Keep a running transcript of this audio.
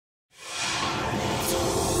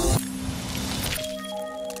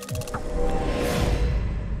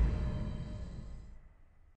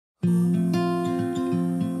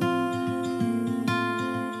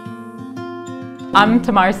I'm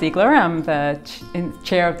Tamar Ziegler. I'm the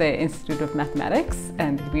chair of the Institute of Mathematics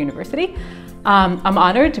at HUJI University. I'm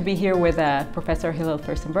honored to be here with Professor Hillel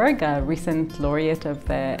Furstenberg, a recent laureate of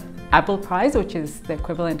the Abel Prize, which is the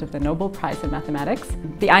equivalent of the Nobel Prize of Mathematics.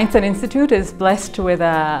 The Einstein Institute is blessed with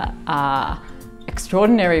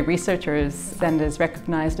extraordinary researchers and is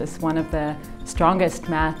recognized as one of the strongest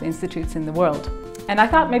math institutes in the world. And I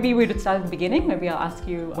thought maybe we would start at the beginning. Maybe I'll ask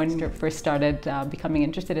you when you first started becoming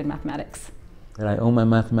interested in mathematics. And I owe my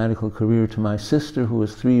mathematical career to my sister, who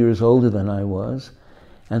was 3 years older than I was.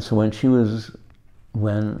 And so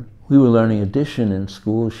when we were learning addition in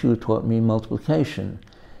school, she taught me multiplication.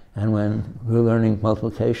 And when we were learning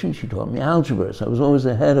multiplication, she taught me algebra. So I was always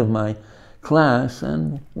ahead of my class.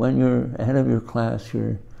 And when you're ahead of your class,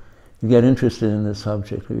 you get interested in the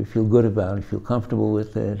subject, or you feel good about it, you feel comfortable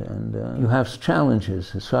with it, and you have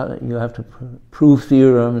challenges. So you have to prove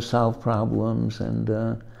theorems, solve problems,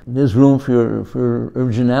 and there's room for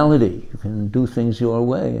originality. You can do things your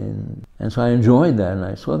way, and so I enjoyed that, and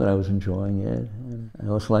I saw that I was enjoying it. And I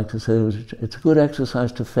also like to say it's a good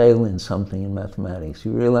exercise to fail in something in mathematics.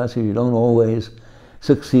 You realize that you don't always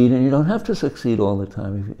succeed, and you don't have to succeed all the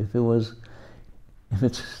time. If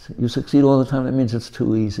you succeed all the time, that means it's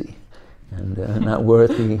too easy and not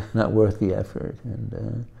worth the effort.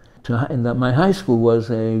 And my high school was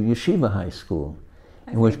a yeshiva high school,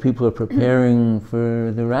 in which people are preparing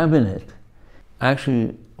for the rabbinate. I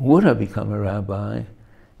actually would have become a rabbi,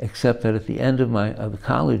 except that at the end of the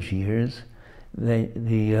college years, there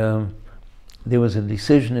was a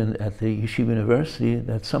decision at the yeshiva university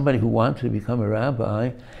that somebody who wanted to become a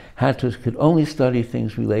rabbi could only study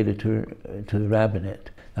things related to the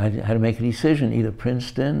rabbinate. I had to make a decision, either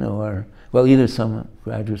Princeton or, well, either some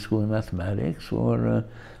graduate school in mathematics or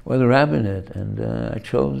the rabbinate, and I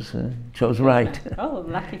chose right. Oh,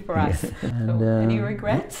 lucky for us. Yeah. And, any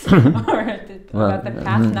regrets about the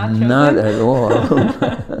path not chosen? Not at all.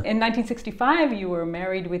 In 1965, you were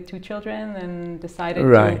married with 2 children and decided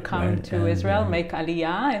to come to Israel, make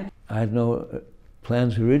Aliyah. And I had no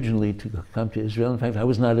plans originally to come to Israel. In fact, I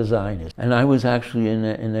was not a Zionist. And I was actually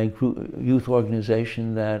in a youth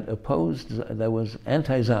organization that was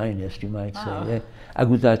anti-Zionist, you might say,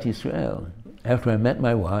 Agudat Yisrael. After I met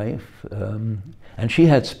my wife, and she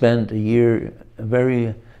had spent a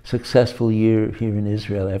very successful year here in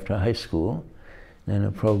Israel after high school in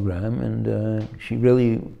a program, and she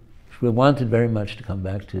wanted very much to come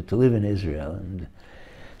back to live in Israel. And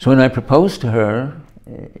so when I proposed to her,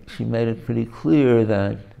 she made it pretty clear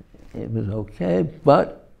that it was okay,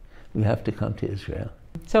 but we have to come to Israel.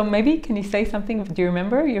 So maybe, can you say something, do you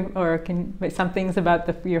remember, some things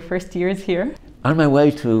about your first years here? On my way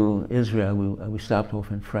to Israel, we stopped off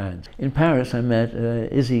in France. In Paris, I met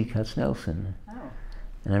Izzy Katznelson. Oh.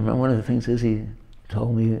 And I remember one of the things Izzy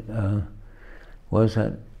told me was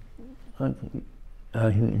that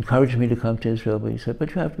he encouraged me to come to Israel, but he said, but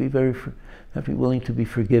you have to be willing to be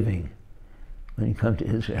forgiving when you come to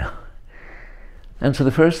Israel. And so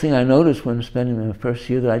the first thing I noticed when spending my first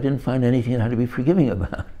year, that I didn't find anything I had to be forgiving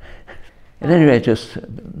about. At any rate, just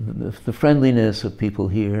the friendliness of people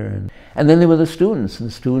here. And then there were the students, and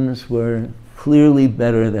the students were clearly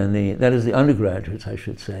better than that is the undergraduates, I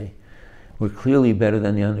should say, were clearly better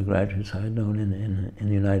than the undergraduates I had known in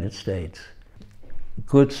the United States.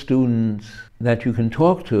 Good students that you can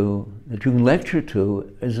talk to, that you can lecture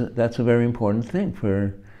to, that's a very important thing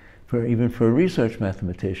even for a research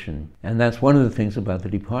mathematician. And that's one of the things about the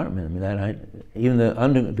department. I mean, even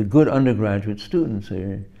the good undergraduate students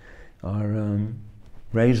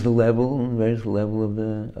raise the level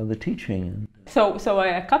of the teaching. So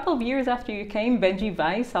a couple of years after you came, Benji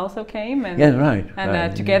Weiss also came, and yeah, right.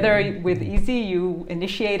 And together with Izzy, you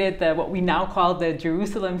initiated what we now call the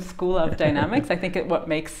Jerusalem School of Dynamics. I think what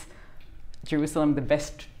makes Jerusalem the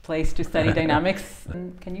best place to study dynamics.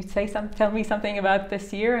 Can you tell me something about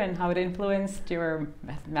this year and how it influenced your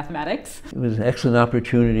mathematics? It was an excellent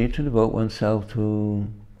opportunity to devote oneself to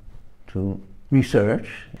research.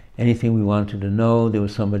 Anything we wanted to know, there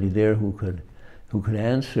was somebody there who could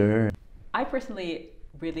answer. I personally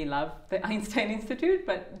really love the Einstein Institute,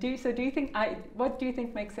 but what do you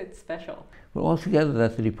think makes it special? Well, altogether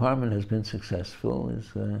that the department has been successful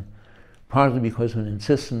is partly because of an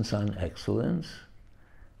insistence on excellence,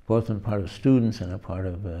 both on the part of students and a part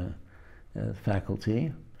of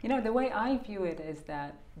faculty. You know, the way I view it is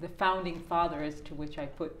that the founding fathers, to which I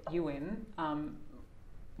put you in,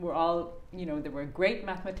 were all, there were great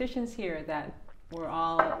mathematicians here that were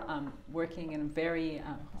all working in a very,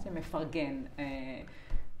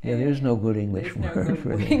 Yeah, there's no good English word. There's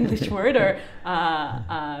no good English word, or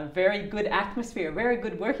very good atmosphere, very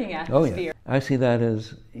good working atmosphere. Oh, yeah. I see that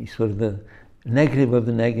as sort of negative of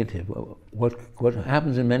the negative. What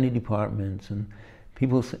happens in many departments, and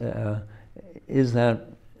people is that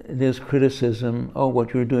there's criticism. Oh,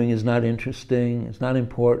 what you're doing is not interesting. It's not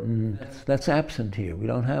important. That's absent here. We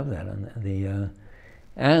don't have that.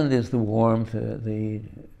 And there's the warmth, the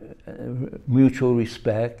mutual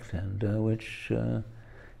respect, and which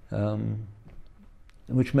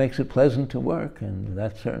makes it pleasant to work, and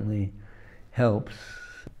that certainly helps.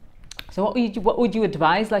 So what would you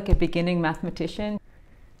advise, like a beginning mathematician?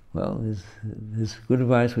 Well, there's good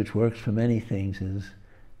advice which works for many things, is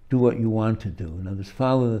do what you want to do. In other words,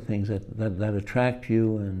 follow the things that attract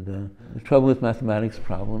you. And the trouble with mathematics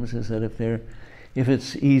problems is that if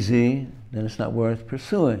it's easy, then it's not worth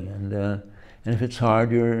pursuing. And if it's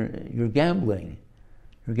hard, you're gambling.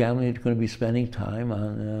 You're gambling. You're going to be spending time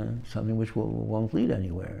on something which won't lead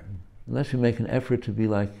anywhere. Unless you make an effort to be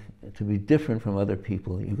different from other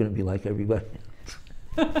people, you're going to be like everybody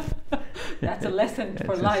else. That's a lesson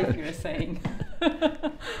for life, you're saying.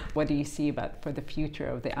 What do you see for the future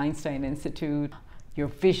of the Einstein Institute? Your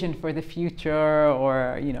vision for the future,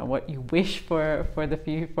 or what you wish for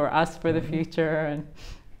us for the future? And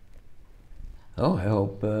oh, I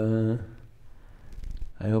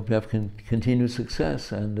hope you have continued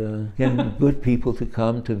success, and getting good people to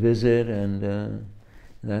come to visit, and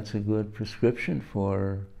that's a good prescription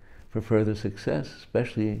for further success,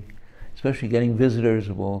 especially getting visitors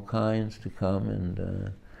of all kinds to come,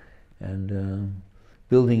 and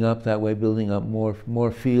building up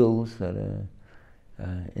more fields that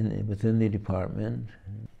within the department.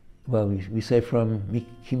 Well, we say from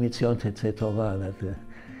Ki mitzion tetzeh Torah,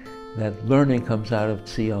 that learning comes out of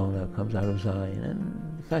Tzion, comes out of Zion,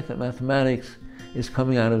 and the fact that mathematics is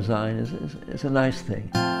coming out of Zion is a nice thing.